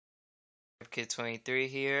HerpKid23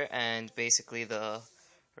 here, and basically the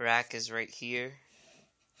rack is right here.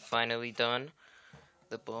 Finally done.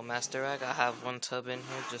 The Boamaster rack. I have one tub in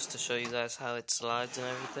here just to show you guys how it slides and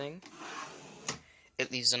everything.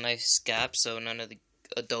 It leaves a nice gap so none of the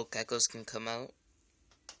adult geckos can come out.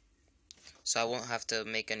 So I won't have to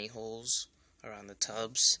make any holes around the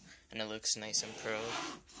tubs, and it looks nice and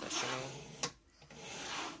professional.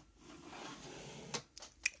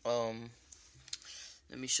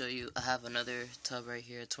 Let me show you. I have another tub right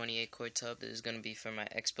here, a 28 quart tub. This is gonna be for my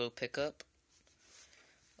expo pickup.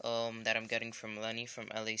 That I'm getting from Lenny from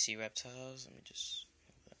LAC Reptiles. Let me just.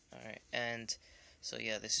 Alright, and so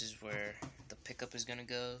yeah, this is where the pickup is gonna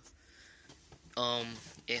go.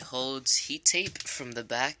 It holds heat tape from the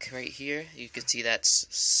back right here. You can see that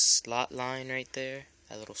slot line right there,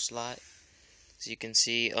 that little slot. As you can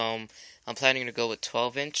see, I'm planning to go with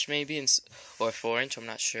 12-inch maybe, or 4-inch. I'm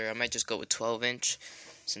not sure. I might just go with 12-inch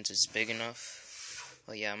since it's big enough.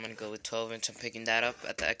 Well, yeah, I'm gonna go with 12-inch. I'm picking that up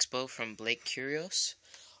at the expo from Blake Curios.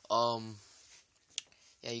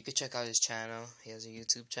 Yeah, you could check out his channel. He has a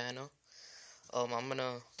YouTube channel. I'm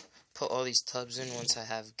gonna put all these tubs in once I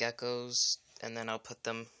have geckos, and then I'll put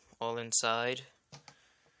them all inside.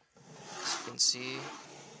 As you can see.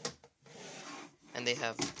 And they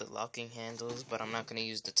have the locking handles, but I'm not going to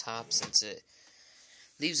use the top since it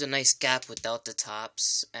leaves a nice gap without the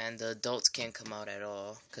tops, and the adults can't come out at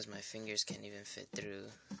all because my fingers can't even fit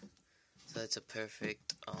through. So it's a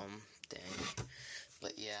perfect thing.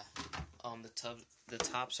 But yeah, the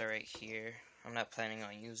tops are right here. I'm not planning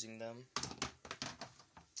on using them.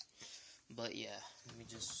 But yeah,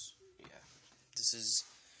 this is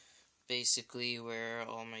basically where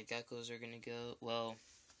all my geckos are going to go. Well,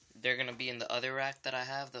 they're going to be in the other rack that I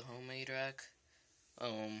have, the homemade rack.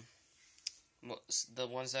 The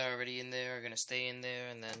ones that are already in there are going to stay in there,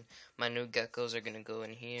 and then my new geckos are going to go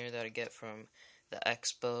in here that I get from the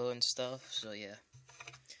expo and stuff. So yeah,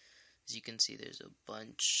 as you can see, there's a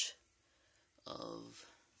bunch of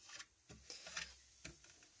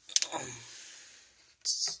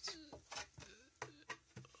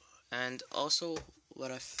and also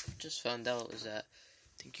what I just found out is that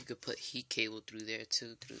I think you could put heat cable through there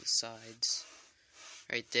too, through the sides.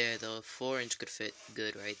 Right there, the 4-inch could fit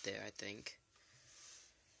good right there, I think.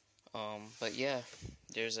 But yeah,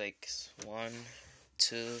 there's like 1,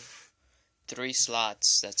 2, 3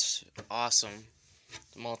 slots. That's awesome.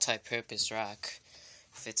 Multi-purpose rack.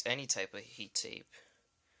 Fits any type of heat tape.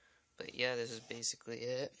 But yeah, this is basically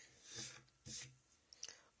it.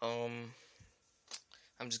 I'm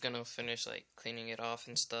just gonna finish like cleaning it off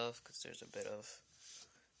and stuff, because there's a bit of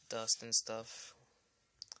dust and stuff.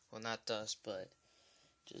 Well, not dust, but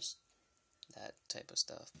just that type of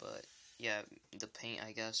stuff. But yeah, the paint,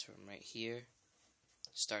 I guess, from right here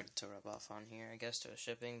started to rub off on here, I guess, to the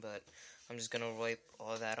shipping. But I'm just gonna wipe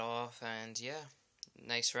all that off, and yeah,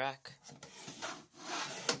 nice rack.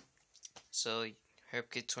 So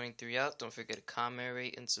HerpKid23 out. Don't forget to comment,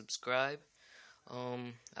 rate, and subscribe.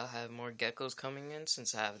 I'll have more geckos coming in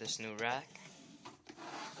since I have this new rack.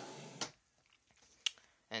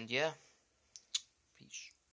 And yeah.